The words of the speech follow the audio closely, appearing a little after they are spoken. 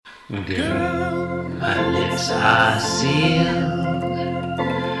Girl, my lips are sealed.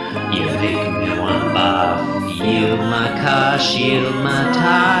 You make me want barf. Yield my car, shield my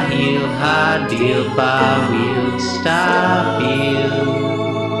tie, heel, high deal, bar wheel, stop you.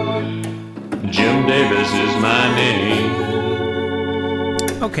 Jim Davis is my name.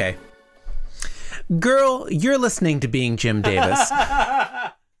 Okay. Girl, you're listening to Being Jim Davis.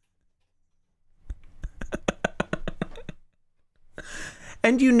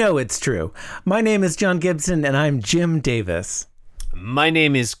 And you know it's true. My name is John Gibson, and I'm Jim Davis. My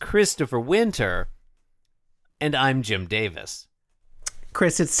name is Christopher Winter, and I'm Jim Davis.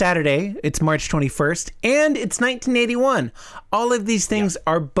 Chris, it's Saturday. It's March 21st, and it's 1981. All of these things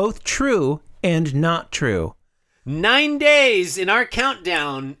are both true and not true. 9 days in our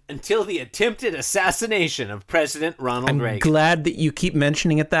countdown until the attempted assassination of President Ronald Reagan. I'm glad that you keep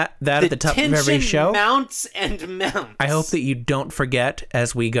mentioning it that at the top of every show. The tension mounts and mounts. I hope that you don't forget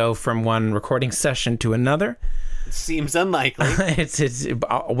as we go from one recording session to another. It seems unlikely. It's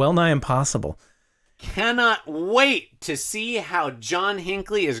well nigh impossible. Cannot wait to see how John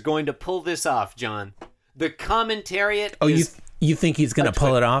Hinckley is going to pull this off, John. The commentariat is... you think he's going to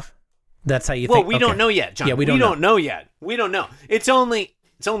pull it off? That's how you think? Well, we don't know yet, John. Yeah, we don't know yet. We don't know. It's only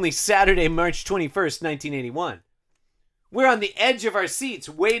Saturday, March 21st, 1981. We're on the edge of our seats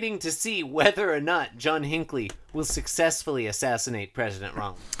waiting to see whether or not John Hinckley will successfully assassinate President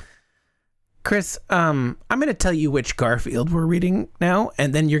Ronald. Chris, I'm going to tell you which Garfield we're reading now,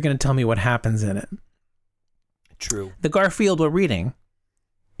 and then you're going to tell me what happens in it. True. The Garfield we're reading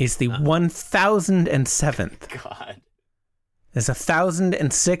is the 1007th. God. There's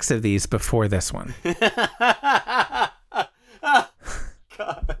 1,006 of these before this one.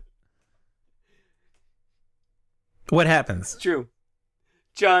 God. What happens? True.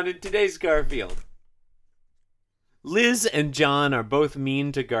 John, in today's Garfield, Liz and John are both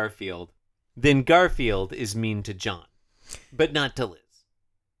mean to Garfield. Then Garfield is mean to John, but not to Liz.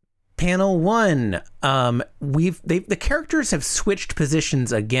 Panel 1. The characters have switched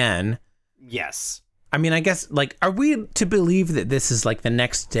positions again. Yes. I mean, I guess, are we to believe that this is the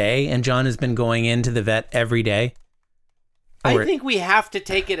next day and John has been going into the vet every day? I think we have to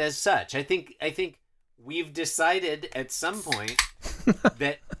take it as such. I think we've decided at some point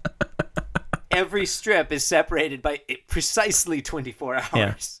that every strip is separated by precisely 24 hours.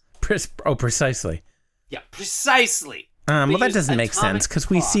 Yeah. Precisely. Yeah, precisely. Well, that doesn't make sense because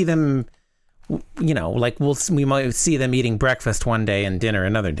we see them, we might see them eating breakfast one day and dinner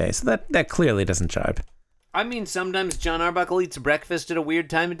another day. So that clearly doesn't jibe. I mean, sometimes John Arbuckle eats breakfast at a weird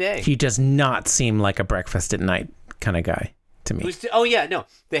time of day. He does not seem like a breakfast at night kind of guy to me. No.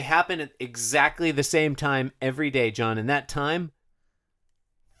 They happen at exactly the same time every day, John. And that time,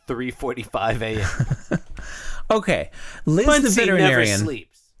 3:45 a.m. Okay. Liz Muncie the veterinarian. never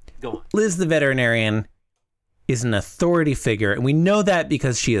sleeps. Go on. Liz the veterinarian is an authority figure, and we know that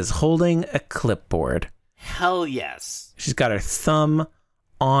because she is holding a clipboard. Hell yes. She's got her thumb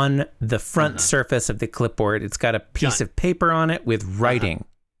on the front surface of the clipboard. It's got a piece of paper on it with writing.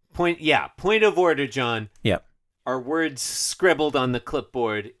 Point of order, John. Yep. Are words scribbled on the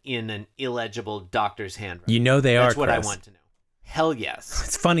clipboard in an illegible doctor's handwriting? You know they are, That's what I Chris. want to know. Hell yes.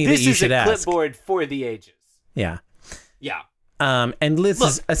 It's funny that you should ask. This is a clipboard for the ages. Yeah. Yeah. And Liz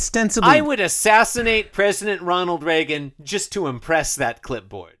is ostensibly... I would assassinate President Ronald Reagan just to impress that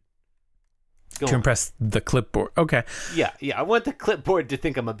clipboard. Impress the clipboard. Okay. Yeah. I want the clipboard to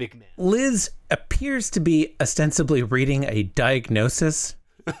think I'm a big man. Liz appears to be ostensibly reading a diagnosis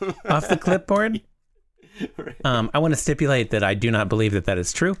off the clipboard. Right. I want to stipulate that I do not believe that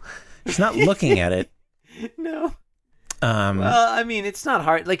is true. She's not looking at it. No. Well, I mean, it's not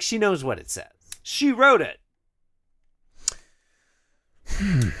hard. She knows what it says. She wrote it.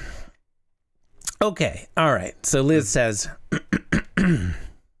 Okay. All right. So Liz says,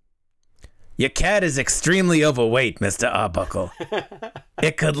 your cat is extremely overweight, Mr. Arbuckle.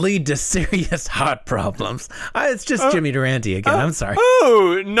 It could lead to serious heart problems. It's just Jimmy Durante again. I'm sorry.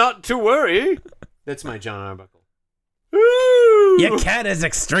 Oh, not to worry. That's my John Arbuckle. Your cat is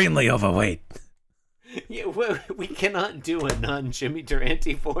extremely overweight. Yeah, we cannot do a non-Jimmy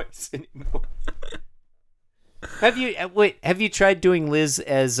Durante voice anymore. Have you tried doing Liz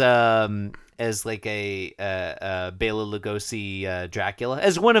as like a Bela Lugosi Dracula,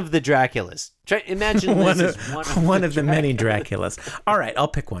 as one of the Draculas? Imagine Liz as one of the many Draculas. All right, I'll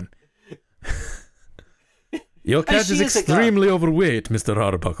pick one. Your cat is extremely overweight, Mr.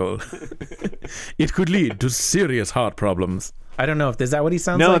 Arbuckle. It could lead to serious heart problems. I don't know if is that what he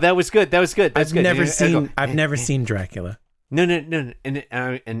sounds like. No, that was good. I've never seen Dracula. No.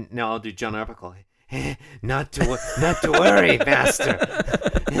 And now I'll do John Arbuckle. Not to worry, master.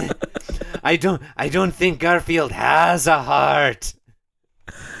 I don't think Garfield has a heart.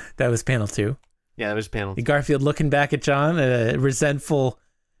 That was panel 2. Yeah, that was panel 2. Garfield looking back at John, a resentful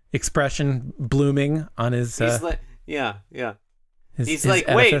expression blooming on his. He's like, yeah. His, He's his like,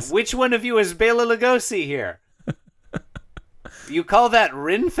 edifice. wait, which one of you is Bela Lugosi here? You call that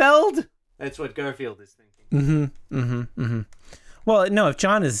Renfeld? That's what Garfield is thinking. Well, no, if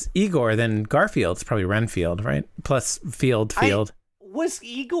John is Igor, then Garfield's probably Renfield, right? Plus field. Was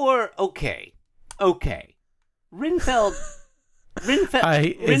Igor okay? Renfeld.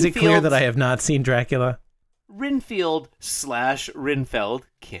 Is it clear that I have not seen Dracula? Renfield / Renfeld.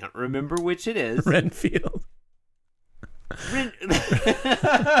 Can't remember which it is. Renfield.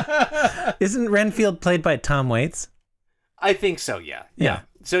 Isn't Renfield played by Tom Waits? I think so. Yeah. Yeah.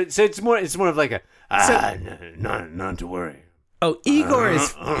 So it's more of like a not to worry. Oh, Igor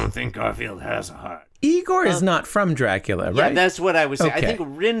is. I don't think Garfield has a heart. Igor is not from Dracula, right? Yeah, that's what I was saying. Okay. I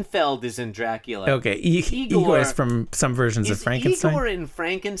think Renfeld is in Dracula. Okay, Igor is from some versions of Frankenstein. Igor in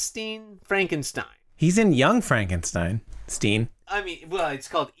Frankenstein? He's in Young Frankenstein. Steen. I mean, well, it's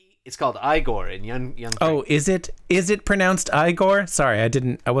called Igor in Young. Oh, is it pronounced Igor? Sorry,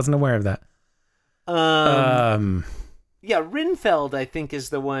 I wasn't aware of that. Yeah, Renfeld, I think, is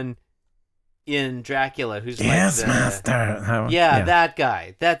the one in Dracula who's yes, like the, master. Yeah, that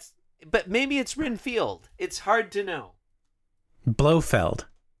guy. But maybe it's Renfield. It's hard to know. Blofeld.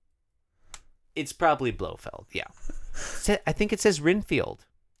 It's probably Blofeld. Yeah, I think it says Renfield.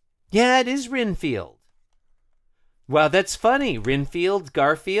 Yeah, it is Renfield. Wow, that's funny. Renfield,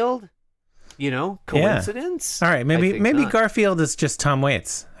 Garfield. Coincidence? Yeah. All right, maybe not. Garfield is just Tom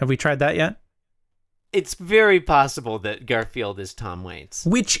Waits. Have we tried that yet? It's very possible that Garfield is Tom Waits.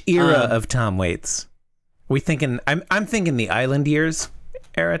 Which era of Tom Waits? We thinking? I'm thinking the Island Years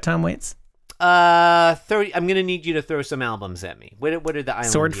era Tom Waits. 30. I'm gonna need you to throw some albums at me. What are the Island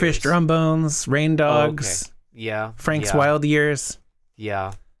Swordfish, Years? Drumbones, Rain Dogs. Okay. Yeah. Frank's yeah. Wild Years.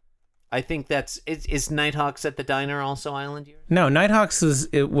 Yeah. I think that's is Nighthawks at the Diner also Island Years? No, Nighthawks was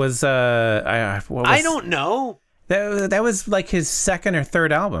I don't know. That was like his second or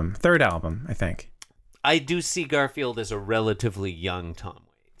third album, I think. I do see Garfield as a relatively young Tom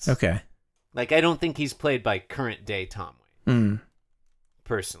Waits. Okay. Like, I don't think he's played by current day Tom Waits.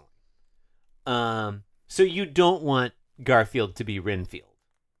 Personally. So you don't want Garfield to be Renfield.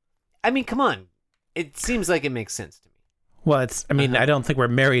 I mean, come on. It seems like it makes sense to me. Well, I don't think we're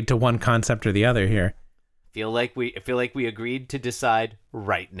married to one concept or the other here. I feel like we agreed to decide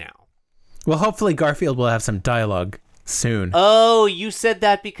right now. Well, hopefully Garfield will have some dialogue soon. Oh, you said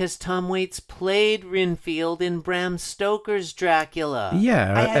that because Tom Waits played Renfield in Bram Stoker's Dracula.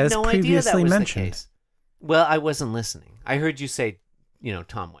 Yeah, I had as no idea that previously was mentioned. the case. Well, I wasn't listening. I heard you say,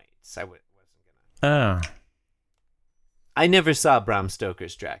 Tom Waits. I wasn't gonna. Oh. I never saw Bram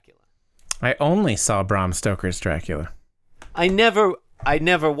Stoker's Dracula. I only saw Bram Stoker's Dracula. I never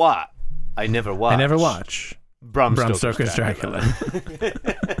watch. I never watch Bram Stoker's Dracula.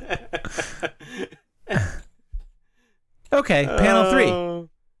 Okay, panel 3.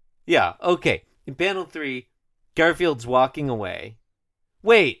 Yeah, okay. In panel 3, Garfield's walking away.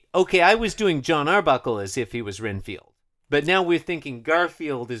 Wait, okay, I was doing John Arbuckle as if he was Renfield. But now we're thinking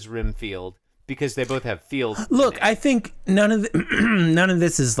Garfield is Renfield because they both have field. Look, I think none of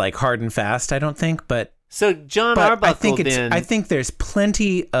this is like hard and fast, I don't think, but so John Arbuckle I think there's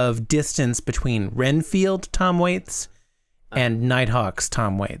plenty of distance between Renfield Tom Waits and Nighthawks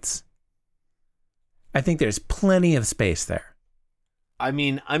Tom Waits. I think there's plenty of space there. I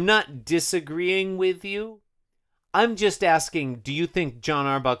mean, I'm not disagreeing with you. I'm just asking, do you think John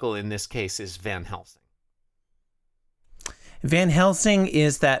Arbuckle in this case is Van Helsing? Van Helsing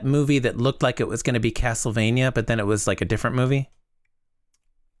is that movie that looked like it was going to be Castlevania, but then it was like a different movie?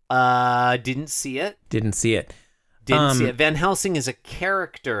 Didn't see it. Didn't see it. Didn't see it. Van Helsing is a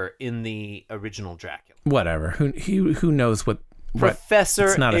character in the original Dracula. Whatever. Who knows what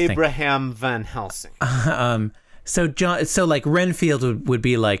Professor Abraham Van Helsing. So like Renfield would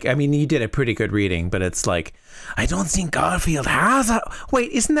be like, I mean, you did a pretty good reading, but it's like, I don't think Garfield has a...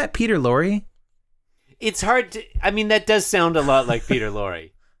 Wait, isn't that Peter Lorre? It's hard to... I mean, that does sound a lot like Peter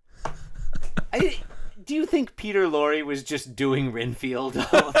Lorre. Do you think Peter Lorre was just doing Renfield?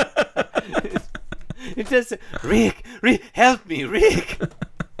 It does... Rick, help me, Rick!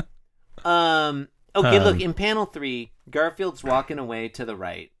 Okay, look, in panel 3, Garfield's walking away to the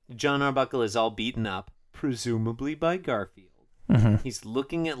right. John Arbuckle is all beaten up, presumably by Garfield. Mm-hmm. He's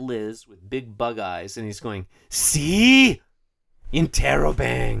looking at Liz with big bug eyes, and he's going, "See?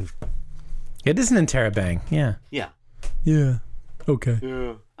 Interrobang." It is an interrobang, yeah. Yeah. Yeah. Okay.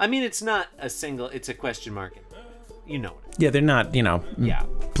 Yeah. I mean, it's not a single, it's a question mark. You know what? Yeah, they're not, Yeah.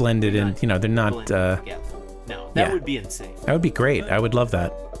 blended in. They're not. Blended together. No, that yeah. would be insane. That would be great. I would love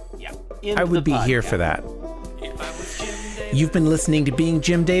that. Yeah. I would be here for that. You've been listening to Being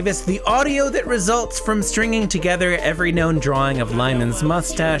Jim Davis, the audio that results from stringing together every known drawing of Lyman's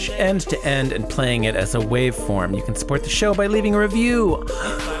mustache end to end and playing it as a waveform. You can support the show by leaving a review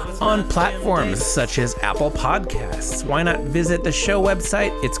on platforms such as Apple Podcasts. Why not visit the show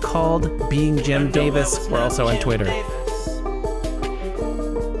website? It's called Being Jim Davis. We're also on Twitter.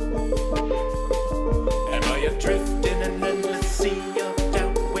 Am I adrift in an endless sea of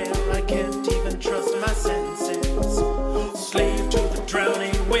doubt where I can't even trust my senses? Slave to the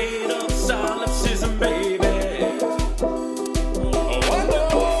drowning weight of solipsism, baby. Oh,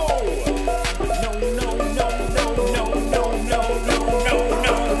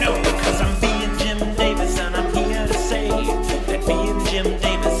 no. 'Cause I'm being Jim Davis and I'm here to say that being Jim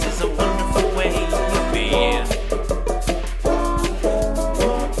Davis is a wonderful way to be.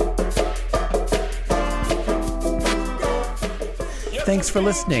 Thanks for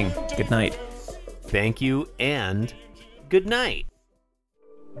listening. Good night. Thank you and good night.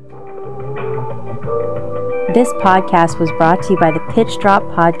 This podcast was brought to you by the Pitch Drop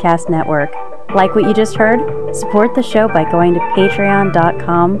Podcast Network. Like what you just heard? Support the show by going to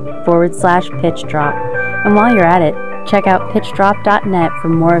patreon.com/Pitch Drop. And while you're at it, check out pitchdrop.net for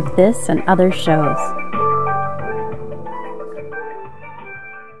more of this and other shows.